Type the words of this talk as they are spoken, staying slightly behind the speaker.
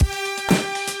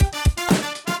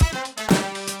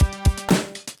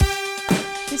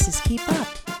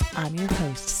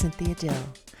Cynthia Dill.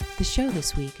 The show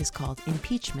this week is called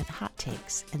Impeachment Hot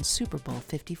Takes and Super Bowl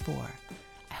 54.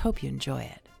 I hope you enjoy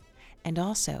it. And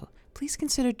also, please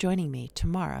consider joining me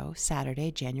tomorrow, Saturday,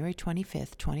 January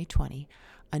 25th, 2020,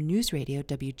 on News Radio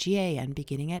WGAN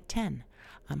beginning at 10.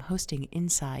 I'm hosting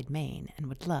Inside Maine and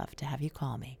would love to have you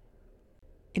call me.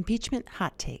 Impeachment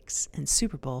Hot Takes and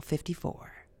Super Bowl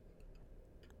 54.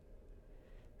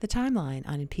 The timeline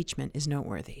on impeachment is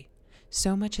noteworthy.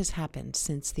 So much has happened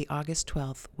since the August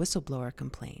 12th whistleblower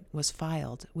complaint was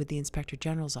filed with the Inspector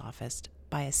General's office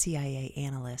by a CIA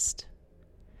analyst.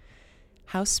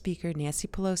 House Speaker Nancy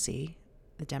Pelosi,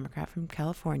 the Democrat from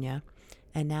California,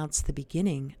 announced the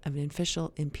beginning of an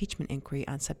official impeachment inquiry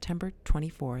on September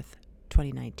 24th,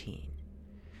 2019.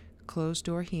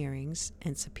 Closed-door hearings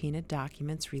and subpoenaed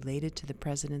documents related to the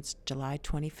president's July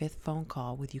 25th phone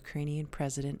call with Ukrainian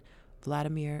President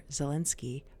Vladimir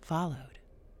Zelensky followed.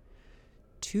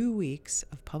 2 weeks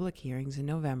of public hearings in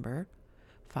November,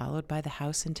 followed by the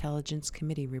House Intelligence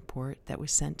Committee report that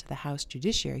was sent to the House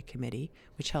Judiciary Committee,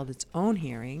 which held its own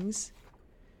hearings,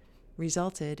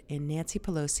 resulted in Nancy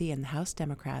Pelosi and the House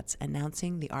Democrats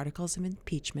announcing the articles of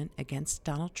impeachment against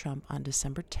Donald Trump on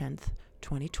December 10th,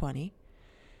 2020,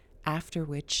 after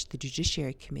which the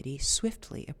Judiciary Committee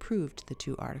swiftly approved the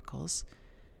two articles,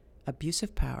 abuse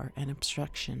of power and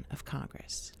obstruction of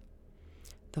Congress.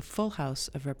 The full House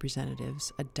of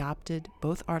Representatives adopted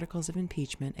both articles of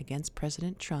impeachment against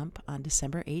President Trump on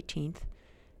December 18th,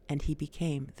 and he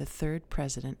became the third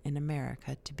president in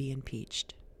America to be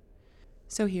impeached.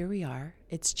 So here we are.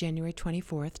 It's January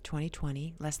 24th,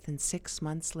 2020, less than 6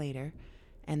 months later,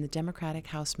 and the Democratic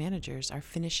House managers are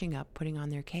finishing up putting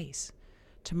on their case.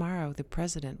 Tomorrow, the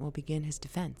president will begin his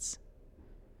defense.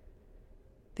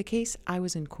 The case I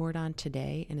was in court on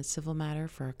today in a civil matter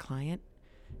for a client,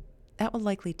 that will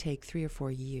likely take 3 or 4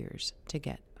 years to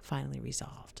get finally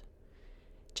resolved.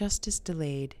 Justice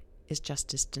delayed is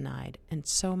justice denied, and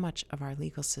so much of our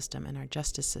legal system and our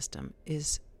justice system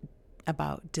is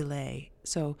about delay.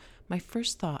 So my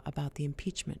first thought about the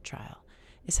impeachment trial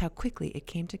is how quickly it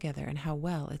came together and how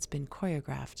well it's been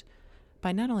choreographed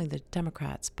by not only the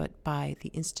Democrats, but by the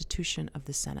institution of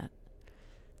the Senate.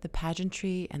 The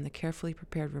pageantry and the carefully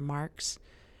prepared remarks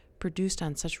produced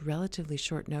on such relatively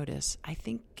short notice, I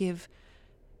think give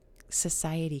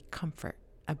society comfort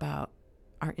about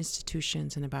our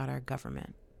institutions and about our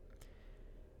government.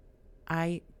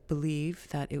 I believe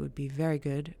that it would be very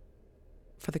good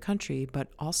for the country, but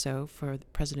also for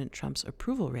President Trump's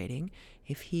approval rating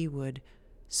if he would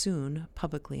soon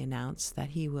publicly announce that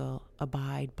he will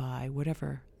abide by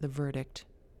whatever the verdict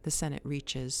the Senate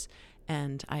reaches,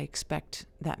 and I expect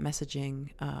that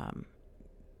messaging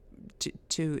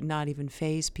to not even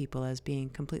faze people as being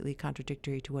completely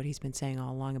contradictory to what he's been saying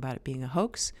all along about it being a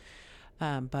hoax.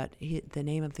 But the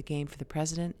name of the game for the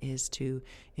president is to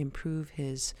improve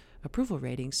his approval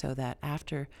rating so that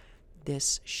after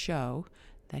this show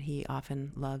that he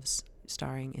often loves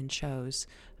starring in shows,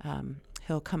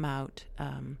 he'll come out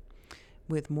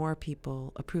with more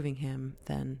people approving him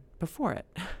than before it.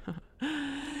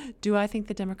 Do I think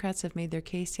the Democrats have made their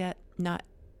case yet? Not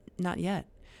yet.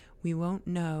 We won't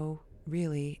know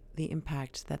really the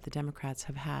impact that the Democrats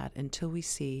have had until we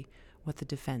see what the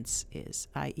defense is,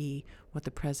 i.e. what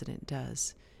the president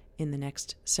does in the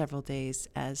next several days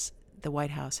as the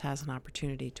White House has an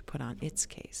opportunity to put on its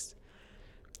case.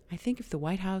 I think if the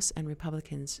White House and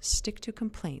Republicans stick to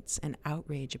complaints and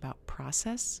outrage about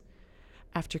process,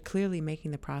 after clearly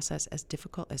making the process as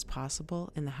difficult as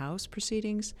possible in the House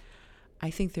proceedings,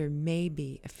 I think there may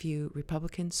be a few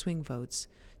Republican swing votes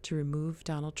to remove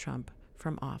Donald Trump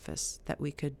from office that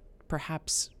we could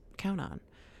perhaps count on.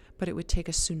 But it would take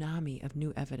a tsunami of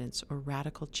new evidence or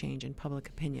radical change in public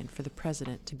opinion for the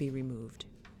president to be removed.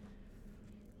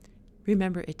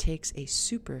 Remember, it takes a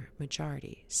super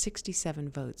majority, 67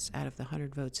 votes out of the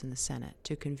 100 votes in the Senate,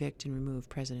 to convict and remove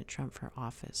President Trump from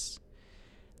office.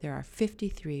 There are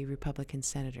 53 Republican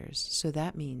senators, so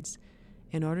that means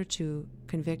in order to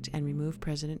convict and remove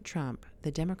President Trump,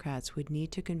 the Democrats would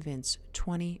need to convince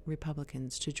 20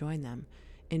 Republicans to join them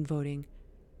in voting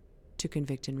to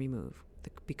convict and remove,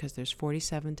 because there's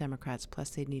 47 Democrats, plus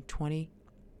they'd need 20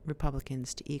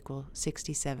 Republicans to equal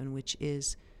 67, which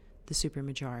is the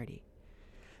supermajority.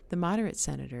 The moderate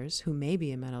senators who may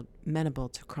be amenable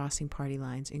to crossing party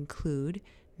lines include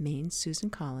Maine's Susan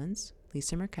Collins,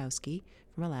 Lisa Murkowski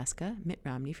from Alaska, Mitt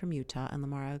Romney from Utah, and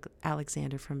Lamar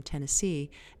Alexander from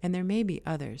Tennessee, and there may be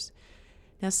others.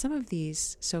 Now, some of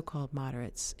these so-called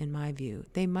moderates, in my view,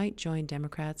 they might join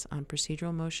Democrats on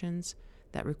procedural motions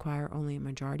that require only a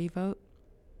majority vote.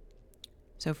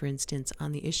 So, for instance,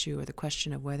 on the issue or the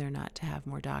question of whether or not to have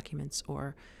more documents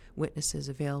or witnesses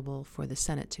available for the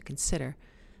Senate to consider,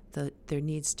 there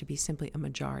needs to be simply a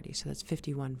majority. So that's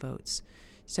 51 votes.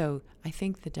 So I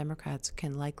think the Democrats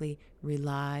can likely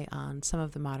rely on some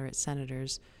of the moderate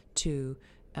senators to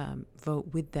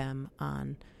vote with them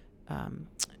on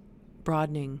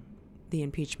broadening the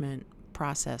impeachment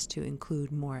process to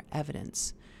include more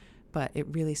evidence. But it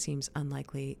really seems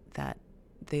unlikely that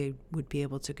they would be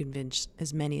able to convince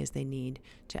as many as they need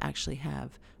to actually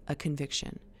have a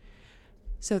conviction.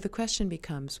 So the question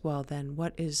becomes, well, then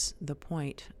what is the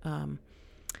point?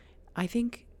 I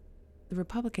think the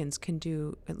Republicans can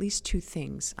do at least two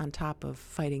things on top of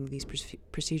fighting these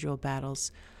procedural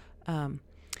battles.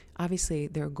 Obviously,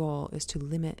 their goal is to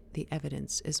limit the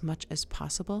evidence as much as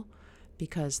possible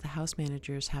because the House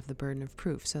managers have the burden of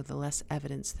proof. So the less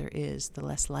evidence there is, the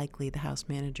less likely the House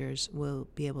managers will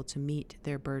be able to meet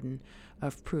their burden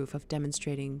of proof, of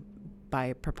demonstrating by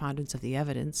a preponderance of the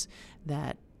evidence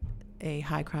that a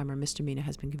high crime or misdemeanor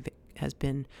has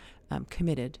been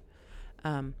committed.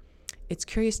 It's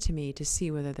curious to me to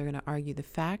see whether they're going to argue the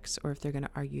facts or if they're going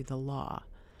to argue the law.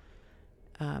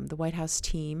 The White House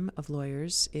team of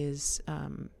lawyers is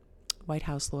White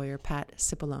House lawyer Pat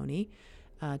Cipollone,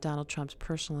 Donald Trump's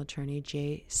personal attorney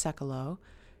Jay Sekulow,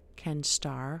 Ken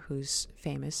Starr, who's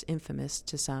infamous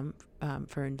to some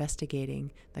for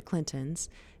investigating the Clintons,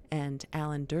 and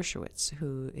Alan Dershowitz,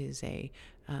 who is a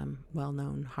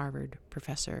well-known Harvard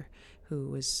professor who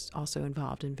was also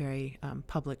involved in very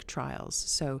public trials.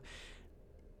 So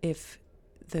if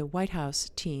the White House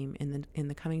team in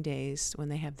the coming days, when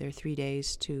they have their 3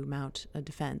 days to mount a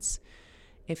defense,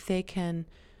 if they can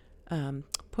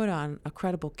put on a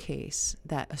credible case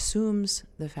that assumes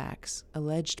the facts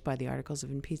alleged by the articles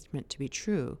of impeachment to be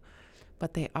true,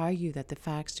 but they argue that the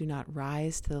facts do not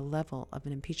rise to the level of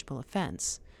an impeachable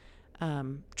offense,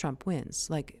 Trump wins,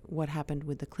 like what happened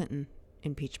with the Clinton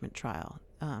impeachment trial.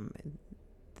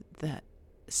 The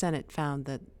Senate found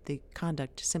that the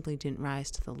conduct simply didn't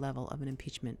rise to the level of an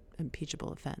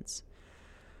impeachable offense.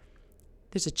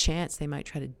 There's a chance they might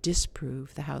try to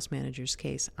disprove the House manager's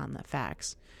case on the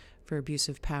facts for abuse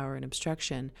of power and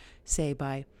obstruction, say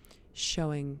by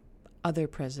showing other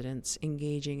presidents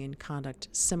engaging in conduct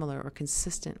similar or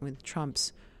consistent with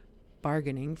Trump's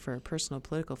bargaining for personal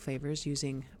political favors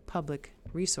using public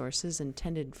resources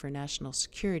intended for national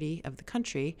security of the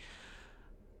country,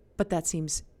 but that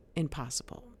seems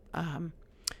impossible.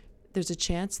 There's a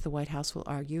chance the White House will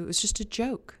argue it was just a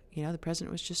joke. The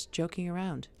president was just joking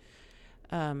around.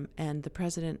 And the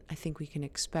president, I think we can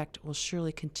expect, will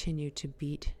surely continue to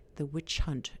beat the witch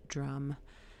hunt drum,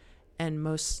 and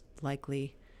most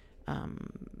likely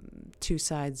two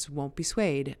sides won't be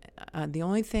swayed. The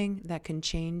only thing that can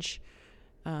change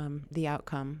the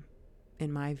outcome,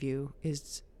 in my view,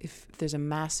 is if there's a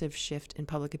massive shift in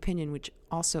public opinion, which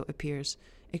also appears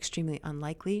extremely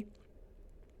unlikely.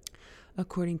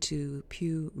 According to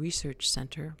Pew Research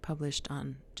Center, published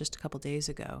on just a couple days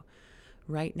ago,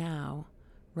 right now,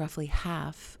 roughly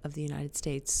half of the United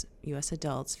States, U.S.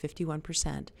 adults,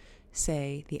 51%,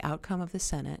 say the outcome of the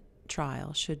Senate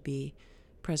trial should be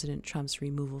President Trump's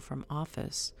removal from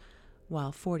office,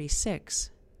 while 46%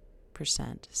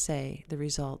 say the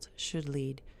result should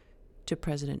lead to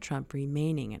President Trump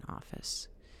remaining in office.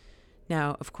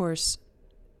 Now, of course,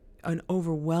 an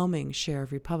overwhelming share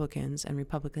of Republicans and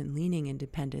Republican-leaning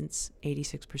independents,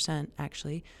 86%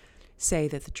 actually, say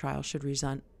that the trial should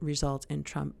result in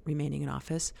Trump remaining in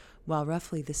office, while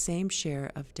roughly the same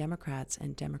share of Democrats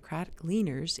and Democratic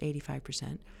leaners,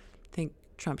 85%, think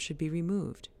Trump should be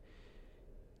removed.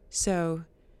 So,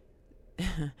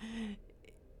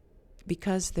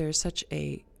 because there's such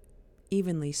a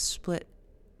evenly split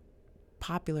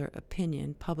popular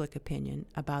opinion, public opinion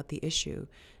about the issue,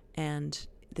 and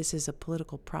this is a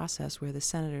political process where the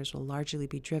senators will largely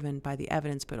be driven by the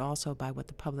evidence, but also by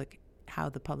how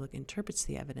the public interprets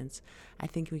the evidence, I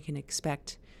think we can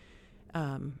expect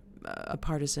a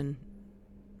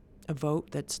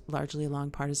vote that's largely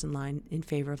along partisan line in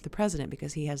favor of the president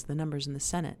because he has the numbers in the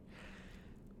Senate.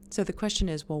 So the question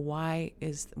is, well, why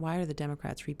are the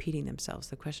Democrats repeating themselves?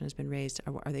 The question has been raised,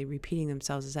 are they repeating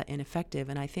themselves? Is that ineffective?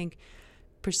 And I think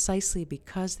precisely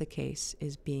because the case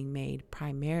is being made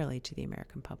primarily to the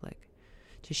American public,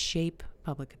 to shape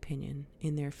public opinion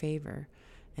in their favor,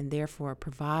 and therefore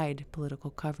provide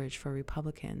political coverage for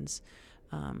Republicans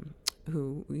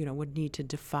who would need to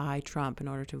defy Trump in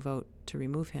order to vote to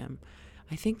remove him.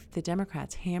 I think the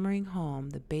Democrats hammering home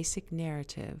the basic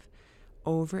narrative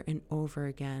over and over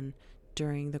again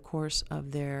during the course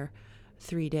of their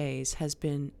 3 days has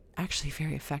been actually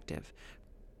very effective.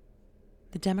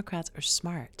 The Democrats are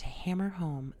smart to hammer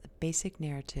home the basic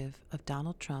narrative of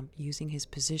Donald Trump using his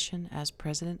position as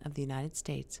President of the United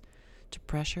States to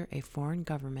pressure a foreign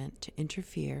government to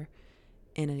interfere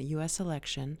in a U.S.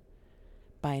 election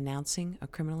by announcing a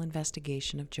criminal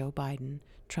investigation of Joe Biden,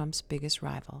 Trump's biggest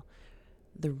rival.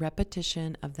 The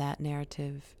repetition of that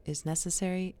narrative is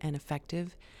necessary and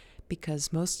effective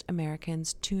because most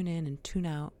Americans tune in and tune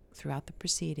out throughout the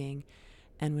proceeding,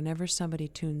 and whenever somebody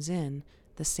tunes in,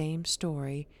 the same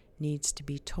story needs to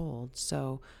be told.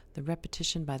 So the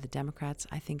repetition by the Democrats,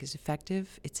 I think, is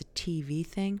effective. It's a TV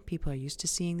thing. People are used to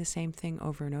seeing the same thing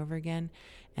over and over again,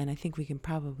 and I think we can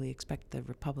probably expect the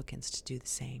Republicans to do the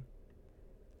same.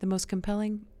 The most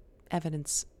compelling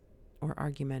evidence or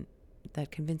argument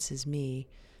that convinces me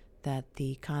that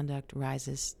the conduct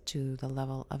rises to the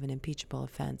level of an impeachable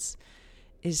offense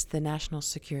is the national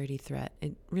security threat.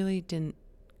 It really didn't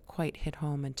quite hit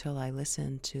home until I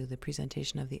listened to the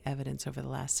presentation of the evidence over the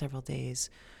last several days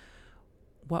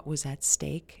what was at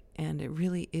stake. And it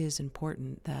really is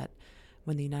important that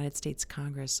when the United States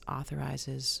Congress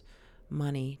authorizes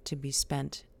money to be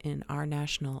spent in our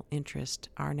national interest,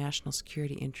 our national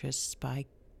security interests, by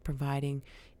providing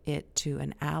it to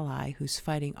an ally who's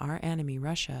fighting our enemy,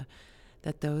 Russia,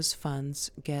 that those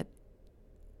funds get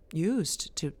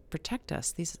used to protect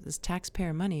us. This is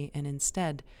taxpayer money, and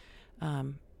instead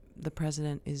the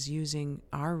president is using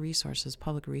our resources,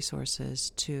 public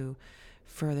resources, to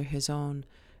further his own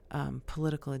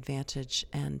political advantage.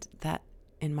 And that,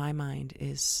 in my mind,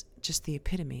 is just the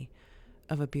epitome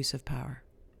of abuse of power.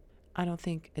 I don't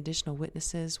think additional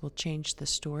witnesses will change the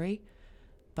story,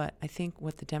 but I think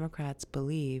what the Democrats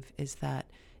believe is that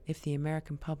if the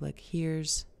American public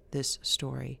hears this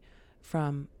story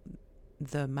from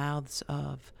the mouths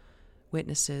of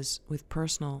witnesses with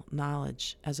personal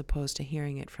knowledge, as opposed to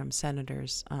hearing it from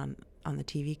senators on the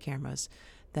TV cameras,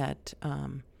 that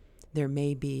there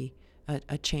may be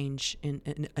a change,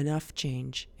 enough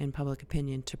change in public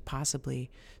opinion to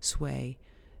possibly sway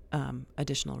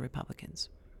additional Republicans.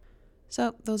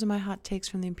 So those are my hot takes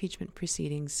from the impeachment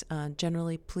proceedings.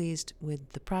 Generally pleased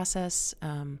with the process,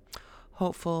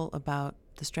 hopeful about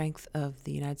the strength of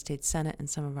the United States Senate and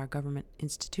some of our government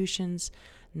institutions,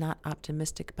 not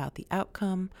optimistic about the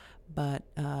outcome, but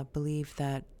believe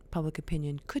that public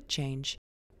opinion could change.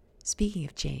 Speaking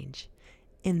of change,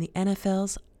 in the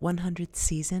NFL's 100th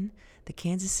season, the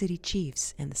Kansas City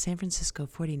Chiefs and the San Francisco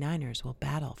 49ers will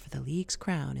battle for the league's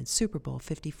crown in Super Bowl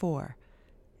 54,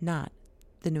 not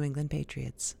the New England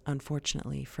Patriots,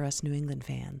 unfortunately for us New England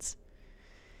fans.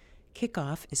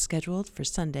 Kickoff is scheduled for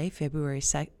Sunday, February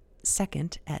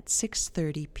 2nd at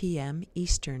 6:30 p.m.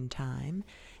 Eastern Time,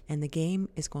 and the game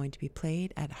is going to be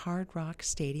played at Hard Rock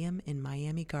Stadium in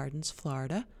Miami Gardens,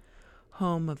 Florida,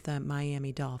 home of the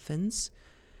Miami Dolphins.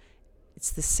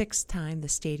 It's the 6th time the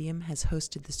stadium has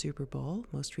hosted the Super Bowl,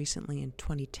 most recently in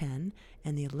 2010,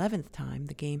 and the 11th time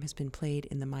the game has been played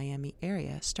in the Miami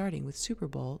area, starting with Super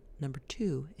Bowl number 2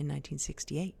 in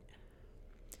 1968.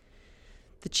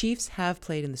 The Chiefs have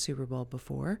played in the Super Bowl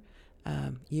before.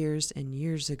 Years and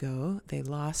years ago, they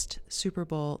lost Super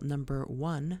Bowl number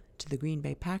 1 to the Green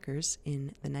Bay Packers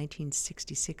in the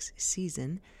 1966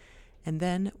 season, and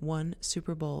then won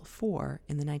Super Bowl 4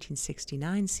 in the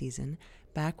 1969 season,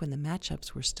 back when the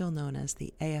matchups were still known as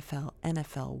the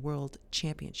AFL-NFL World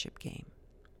Championship game.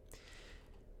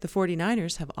 The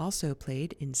 49ers have also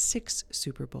played in 6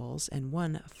 Super Bowls and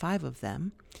won 5 of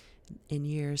them in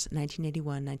years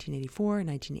 1981, 1984,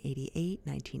 1988,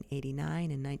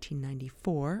 1989, and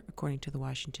 1994, according to the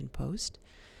Washington Post.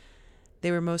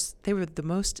 They were the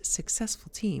most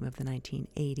successful team of the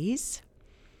 1980s.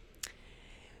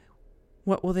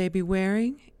 What will they be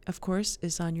wearing, of course,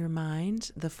 is on your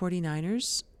mind. The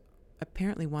 49ers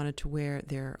apparently wanted to wear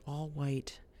their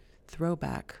all-white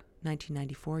throwback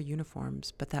 1994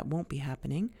 uniforms, but that won't be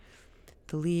happening.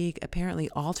 The league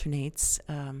apparently alternates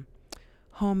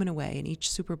home and away in each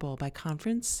Super Bowl by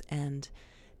conference, and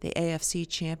the AFC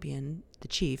champion, the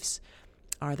Chiefs,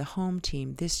 are the home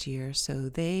team this year, so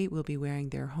they will be wearing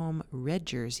their home red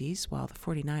jerseys, while the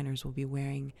 49ers will be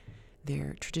wearing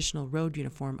their traditional road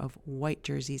uniform of white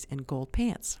jerseys and gold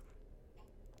pants.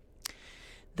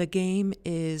 The game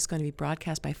is going to be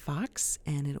broadcast by Fox,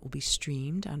 and it will be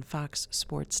streamed on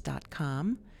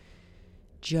foxsports.com.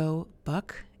 Joe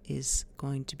Buck is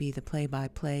going to be the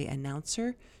play-by-play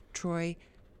announcer. Troy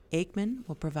Aikman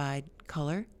will provide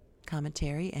color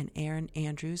commentary, and Aaron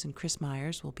Andrews and Chris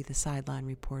Myers will be the sideline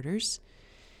reporters.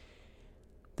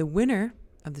 The winner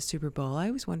of the Super Bowl, I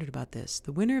always wondered about this.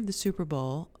 The winner of the Super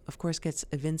Bowl, of course, gets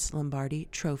a Vince Lombardi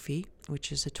trophy,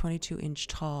 which is a 22-inch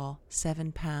tall,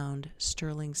 7-pound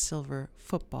sterling silver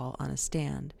football on a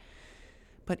stand.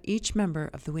 But each member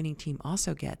of the winning team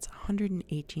also gets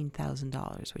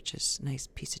 $118,000, which is a nice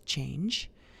piece of change.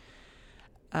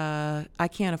 I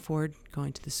can't afford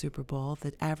going to the Super Bowl.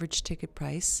 The average ticket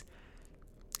price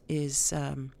is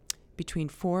between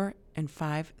 $4,000 and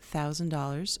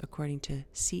 $5,000, according to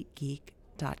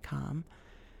SeatGeek.com.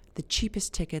 The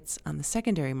cheapest tickets on the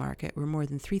secondary market were more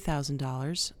than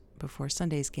 $3,000 before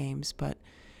Sunday's games, but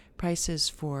prices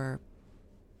for,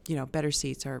 better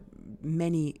seats are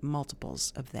many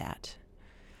multiples of that.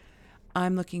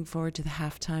 I'm looking forward to the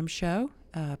halftime show.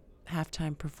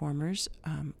 Halftime performers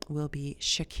will be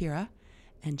Shakira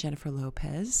and Jennifer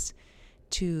Lopez,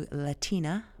 two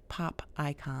Latina pop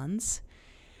icons.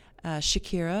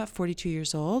 Shakira, 42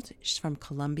 years old. She's from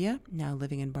Colombia, now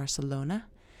living in Barcelona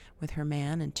with her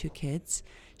man and two kids.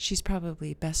 She's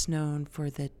probably best known for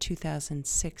the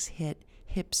 2006 hit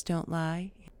Hips Don't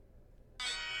Lie.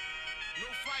 No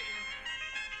fighting.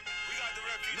 We got the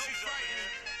refugees up here.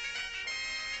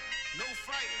 No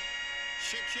fighting.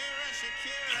 Shakira.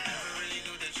 I never really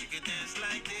knew that she could dance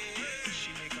like this.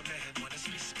 She make a man wanna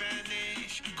speak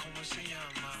Spanish. Como se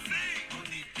llama?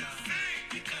 Bonita.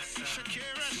 Picasa.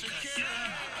 Shakira.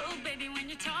 Oh, baby, when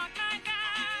you talk like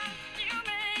that, you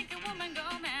make a woman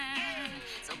go mad.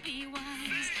 So be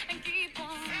wise and keep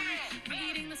on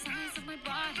reading the signs of my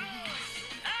body.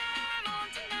 I'm on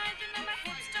tonight, my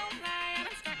hips don't lie, and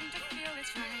I'm starting to feel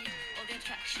it's right. All the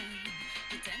attraction,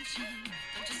 the tension.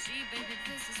 Don't you see, baby,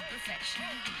 this is perfection.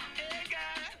 Hey,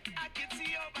 girl, I can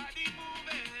see your body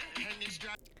moving. And it's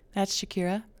That's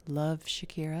Shakira. Love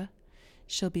Shakira.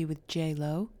 She'll be with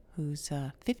J-Lo, who's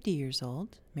 50 years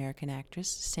old, American actress,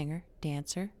 singer,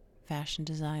 dancer, fashion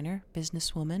designer,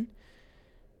 businesswoman,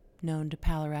 known to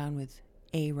pal around with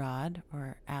A-Rod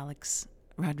or Alex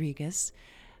Rodriguez,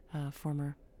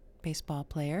 former baseball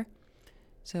player.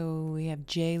 So we have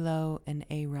J-Lo and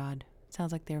A-Rod.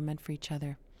 Sounds like they were meant for each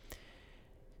other.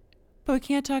 But we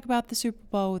can't talk about the Super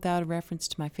Bowl without a reference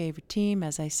to my favorite team.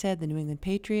 As I said, the New England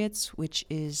Patriots, which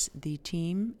is the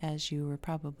team, as you were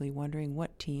probably wondering,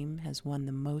 what team has won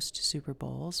the most Super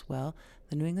Bowls? Well,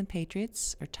 the New England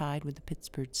Patriots are tied with the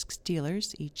Pittsburgh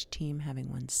Steelers, each team having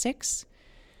won 6.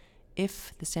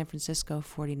 If the San Francisco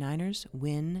 49ers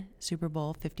win Super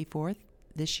Bowl 54th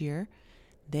this year,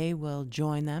 they will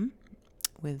join them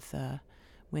with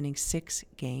winning 6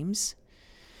 games.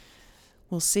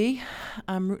 We'll see.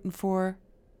 I'm rooting for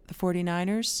the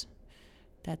 49ers.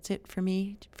 That's it for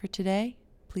me for today.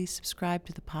 Please subscribe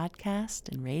to the podcast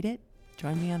and rate it.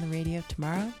 Join me on the radio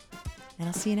tomorrow, and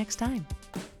I'll see you next time.